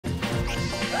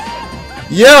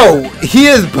Yo, he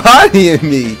is bodying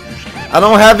me. I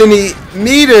don't have any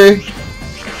meter.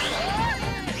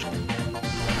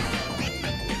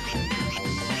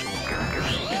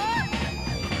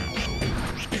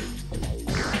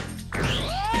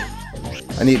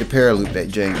 I need to paraloop that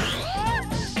jank.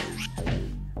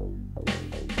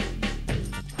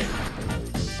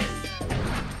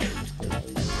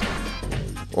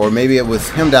 Or maybe it was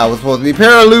him that I was supposed to be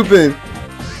paralooping.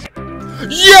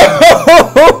 Yo!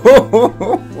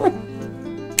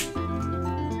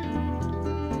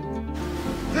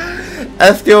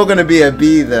 That's still gonna be a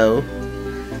B though.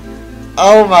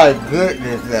 Oh my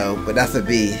goodness though, but that's a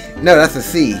B. No, that's a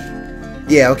C.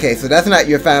 Yeah, okay, so that's not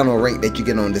your final rank that you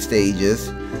get on the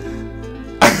stages.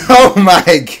 Oh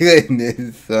my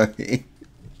goodness, sorry.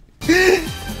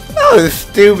 That was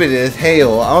stupid as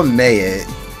hell. I'm mad.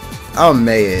 I'm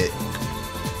mad.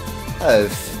 That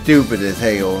is stupid as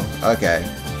hell. Okay.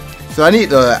 So I need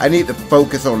to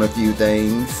focus on a few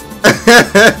things.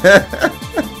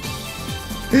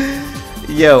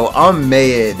 Yo, I'm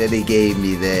mad that he gave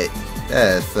me that.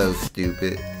 That is so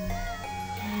stupid.